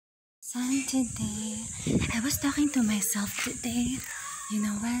Sun today. I was talking to myself today. You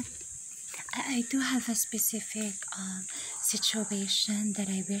know what? I do have a specific situation that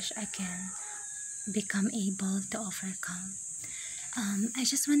I wish I can become able to overcome. I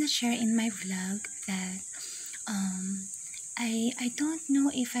just want to share in my vlog that um, I don't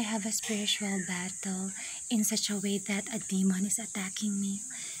know if I have a spiritual battle in such a way that a demon is attacking me.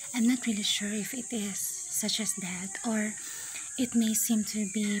 I'm not really sure if it is such as that, or it may seem to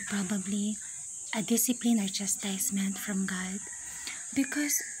be probably a discipline or chastisement from God.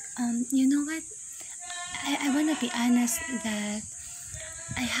 Because, you know what? I want to be honest that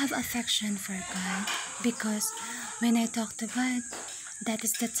I have affection for God because when I talk to God, that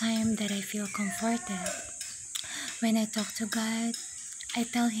is the time that I feel comforted. When I talk to God, I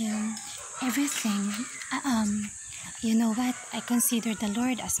tell Him everything. You know what? I consider the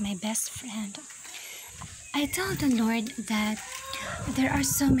Lord as my best friend. I tell the Lord that there are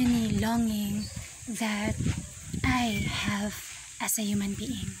so many longing that I have as a human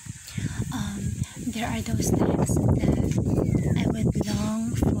being. There are those times that I would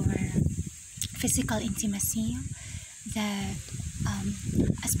long for physical intimacy, that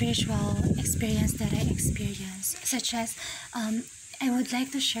a spiritual experience that I experience, such as I would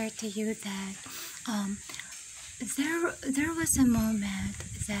like to share to you that um, there was a moment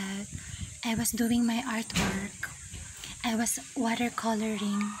that I was doing my artwork. I was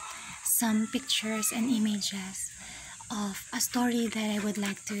watercoloring some pictures and images of a story that I would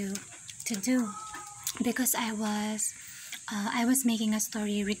like to do, because I was making a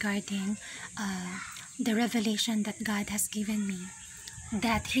story regarding the revelation that God has given me,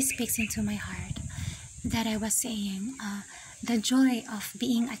 that He speaks into my heart, that I was saying the joy of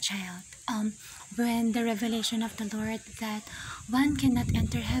being a child, when the revelation of the Lord that one cannot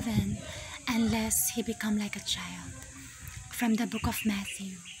enter heaven unless he become like a child, from the book of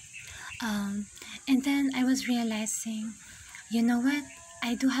Matthew. And then I was realizing, you know what?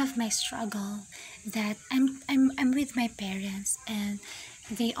 I do have my struggle, that I'm with my parents and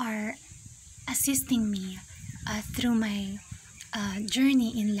they are assisting me through my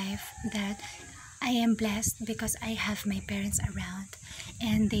journey in life, that I am blessed because I have my parents around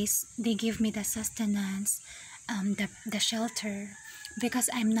and they give me the sustenance, the shelter, because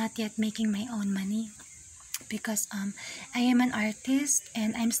I'm not yet making my own money, because I am an artist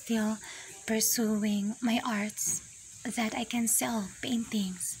and I'm still pursuing my arts, that I can sell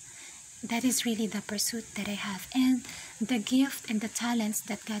paintings. That is really the pursuit that I have. And the gift and the talents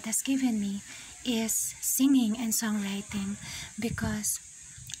that God has given me is singing and songwriting, because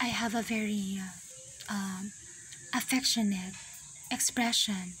I have a very affectionate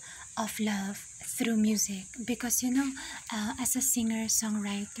expression of love through music. Because, you know, as a singer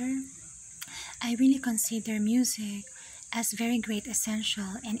songwriter, I really consider music as very great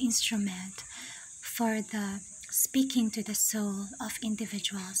essential and instrument for the speaking to the soul of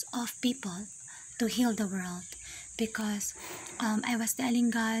individuals, of people, to heal the world. Because I was telling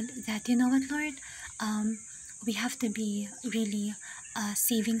God that, you know what, Lord, we have to be really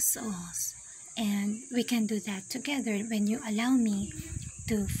saving souls, and we can do that together when you allow me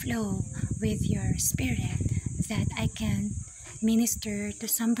to flow with your spirit, that I can minister to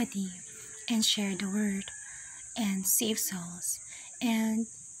somebody and share the word and save souls. And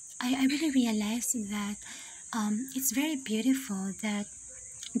I really realized that it's very beautiful that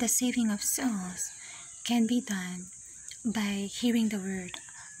the saving of souls can be done by hearing the word.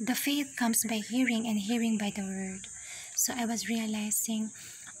 The faith comes by hearing, and hearing by the word. So I was realizing,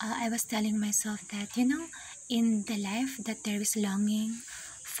 I was telling myself that, you know, in the life, that there is longing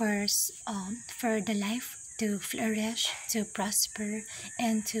for the life to flourish, to prosper,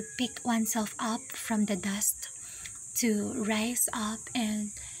 and to pick oneself up from the dust, to rise up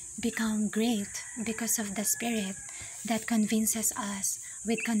and become great, because of the Spirit that convinces us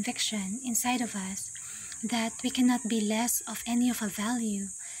with conviction inside of us that we cannot be less of any of a value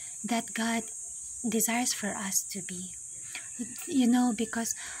that God desires for us to be. You know,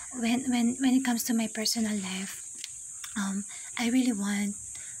 because when it comes to my personal life, I really want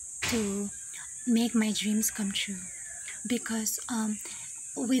to make my dreams come true, because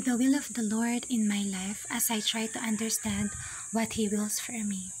with the will of the Lord in my life, as I try to understand what He wills for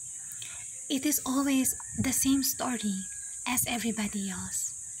me, it is always the same story as everybody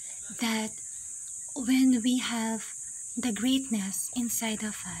else, that when we have the greatness inside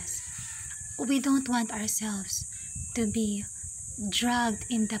of us, we don't want ourselves to be dragged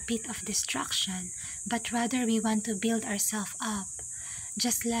in the pit of destruction, but rather we want to build ourselves up,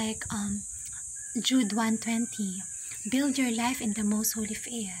 just like Jude 1:20, build your life in the most holy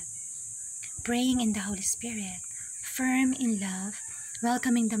faith, praying in the Holy Spirit, firm in love,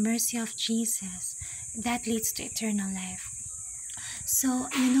 welcoming the mercy of Jesus, that leads to eternal life. So,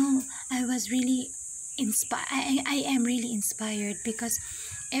 I was really inspired. I am really inspired because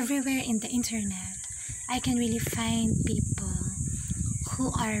everywhere in the internet, I can really find people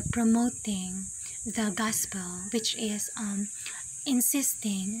who are promoting the gospel, which is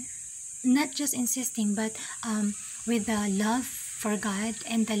insisting, not just insisting, but with the love for God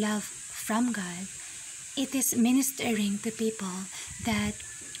and the love from God. It is ministering to people that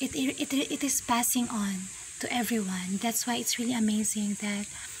it is passing on to everyone. That's why it's really amazing that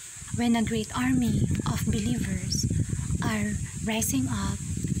when a great army of believers are rising up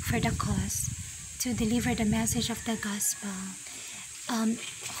for the cause to deliver the message of the gospel,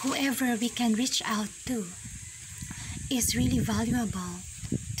 whoever we can reach out to is really valuable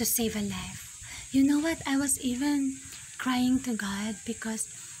to save a life. You know what? I was even crying to God because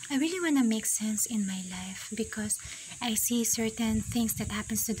I really want to make sense in my life, because I see certain things that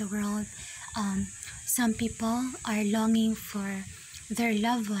happens to the world. Some people are longing for their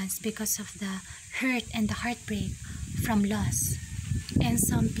loved ones because of the hurt and the heartbreak from loss. And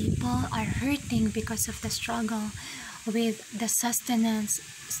some people are hurting because of the struggle with the sustenance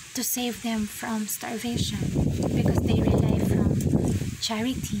to save them from starvation, because they rely from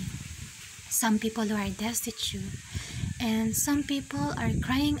charity. Some people who are destitute, and some people are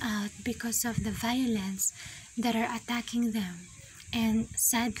crying out because of the violence that are attacking them. And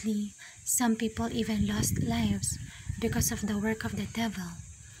sadly, some people even lost lives because of the work of the devil.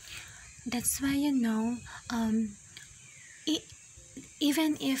 That's why, e-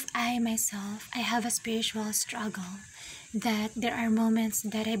 even if I myself, I have a spiritual struggle, that there are moments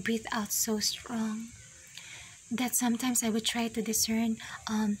that I breathe out so strong that sometimes I would try to discern,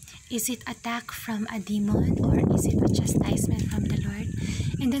 is it attack from a demon or is it a chastisement from the Lord?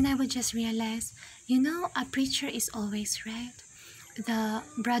 And then I would just realize, a preacher is always right. The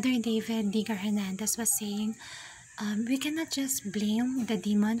brother David Digger Hernandez was saying, we cannot just blame the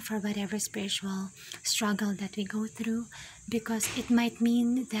demon for whatever spiritual struggle that we go through, because it might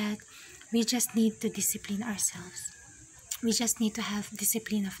mean that we just need to discipline ourselves. We just need to have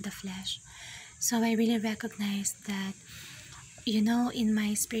discipline of the flesh. So I really recognize that, in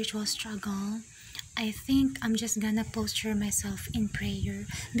my spiritual struggle, I think I'm just gonna posture myself in prayer,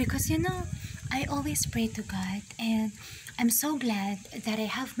 because, I always pray to God, and I'm so glad that I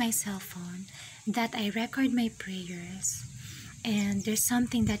have my cell phone, that I record my prayers, and there's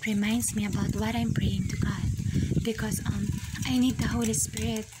something that reminds me about what I'm praying to God, because I need the Holy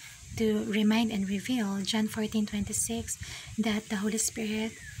Spirit to remind and reveal. John 14:26, that the Holy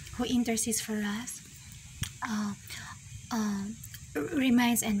Spirit who intercedes for us uh, uh,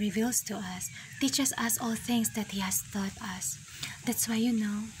 reminds and reveals to us, teaches us all things that He has taught us. That's why,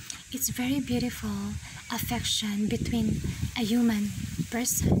 it's very beautiful affection between a human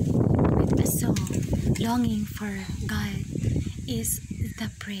person with a soul longing for God is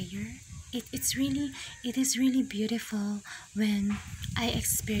the prayer. It is really beautiful when I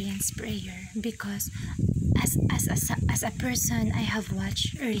experience prayer, because as a person I have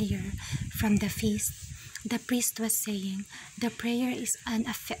watched earlier from the feast, the priest was saying the prayer is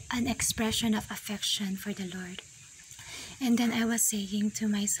an expression of affection for the Lord. And then I was saying to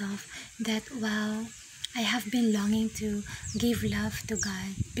myself that, wow, I have been longing to give love to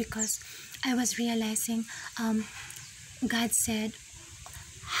God, because I was realizing, God said,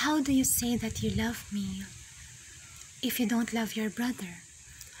 how do you say that you love me if you don't love your brother?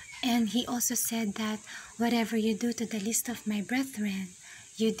 And He also said that whatever you do to the least of my brethren,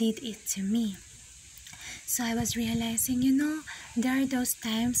 you did it to me. So I was realizing, there are those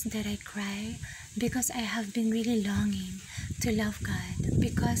times that I cry because I have been really longing to love God.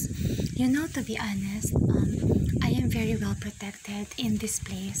 Because, to be honest, I am very well protected in this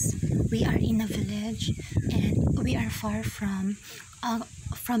place. We are in a village, and we are far from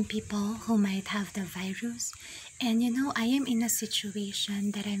people who might have the virus. And I am in a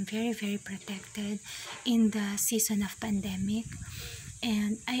situation that I'm very, very protected in the season of pandemic.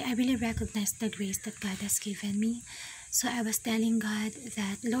 And I really recognize the grace that God has given me. So I was telling God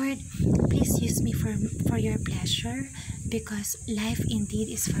that, Lord, please use me for your pleasure, because life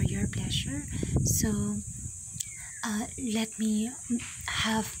indeed is for your pleasure. So let me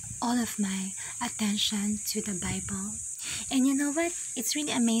have all of my attention to the Bible. And you know what? It's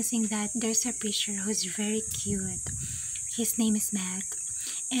really amazing that there's a preacher who's very cute. His name is Matt.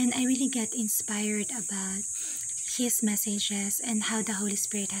 And I really get inspired about his messages and how the Holy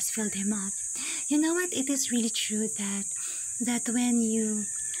Spirit has filled him up. You know what? It is really true that when you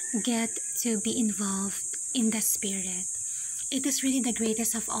get to be involved in the Spirit, it is really the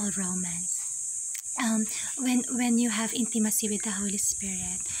greatest of all romance. um, when you have intimacy with the Holy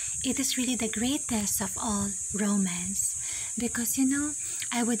Spirit, it is really the greatest of all romance, because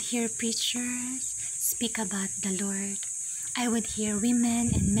I would hear preachers speak about the Lord. I would hear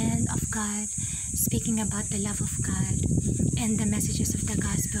women and men of God speaking about the love of God and the messages of the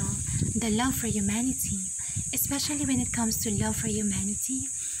gospel, the love for humanity, especially when it comes to love for humanity.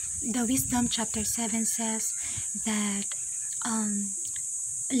 The Wisdom chapter 7 says that um,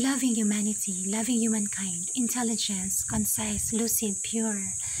 loving humanity, loving humankind, intelligence, concise, lucid, pure,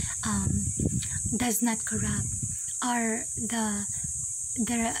 um, does not corrupt, are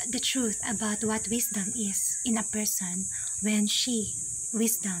the truth about what wisdom is in a person when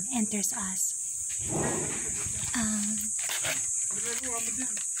wisdom, enters us. Um,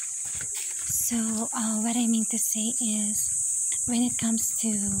 what I mean to say is, when it comes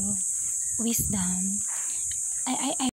to wisdom, I